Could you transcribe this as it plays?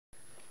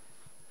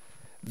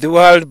The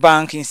World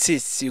Bank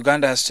insists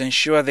Uganda has to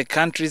ensure the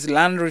country's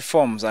land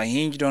reforms are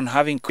hinged on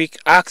having quick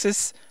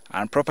access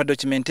and proper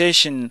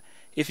documentation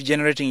if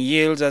generating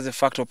yields as a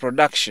factor of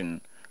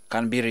production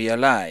can be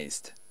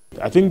realized.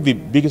 I think the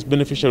biggest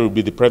beneficiary will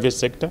be the private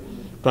sector.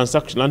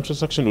 Land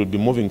transaction will be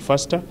moving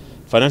faster.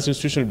 Finance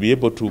institutions will be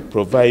able to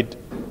provide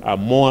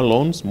more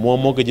loans, more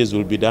mortgages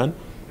will be done.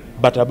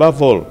 But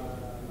above all,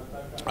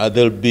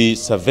 there will be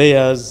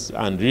surveyors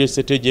and real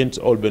estate agents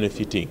all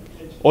benefiting.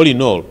 All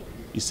in all,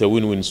 it's a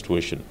win-win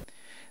situation.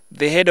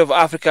 The head of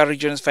Africa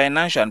Region's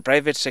Financial and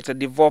Private Sector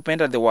Development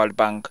at the World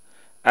Bank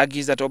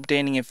argues that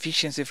obtaining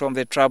efficiency from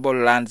the troubled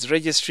Lands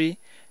Registry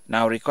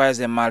now requires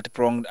a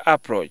multi-pronged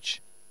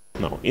approach.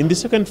 Now, in the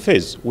second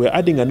phase, we're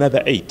adding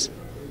another 8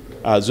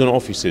 zonal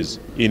offices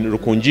in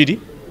Rukunjiri,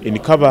 in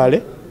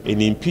Kabale, in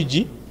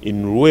Impigi,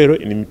 in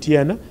Ruwero, in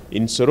Mtiana,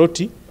 in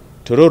Soroti,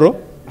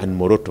 Tororo, and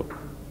Moroto.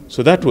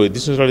 So that way,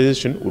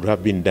 decentralization would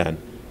have been done.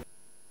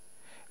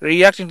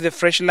 Reacting to the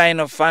fresh line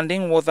of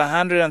funding worth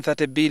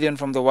 $130 billion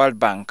from the World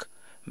Bank,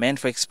 meant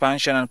for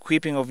expansion and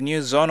equipping of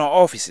new zonal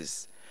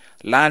offices,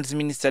 Lands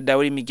Minister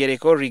Dawiri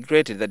Migereko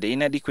regretted that the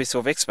inadequacy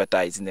of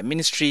expertise in the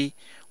ministry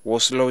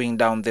was slowing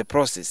down the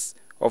process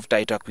of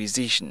title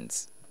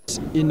acquisitions.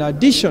 In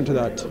addition to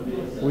that,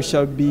 we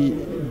shall be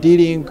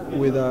dealing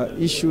with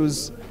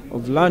issues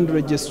of land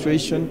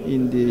registration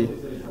in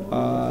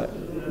the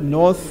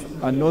north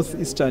and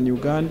northeastern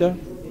Uganda.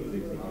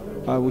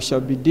 We shall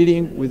be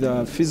dealing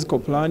with physical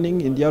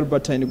planning in the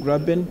Albertine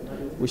Graben.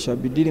 We shall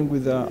be dealing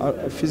with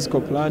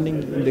physical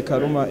planning in the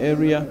Karuma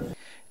area.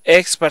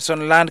 Experts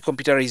on land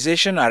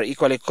computerization are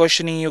equally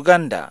cautioning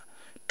Uganda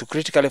to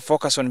critically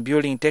focus on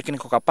building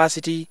technical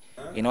capacity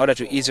in order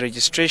to ease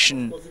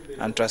registration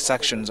and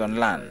transactions on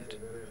land.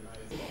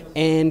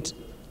 And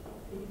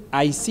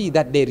I see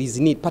that there is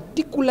need,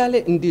 particularly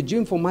in the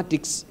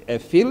geoinformatics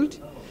field,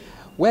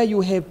 where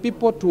you have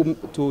people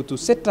to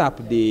set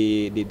up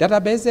the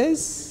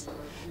databases,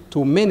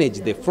 to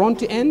manage the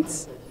front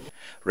ends.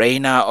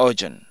 Reina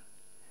Ojan,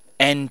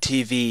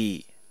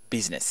 NTV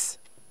Business.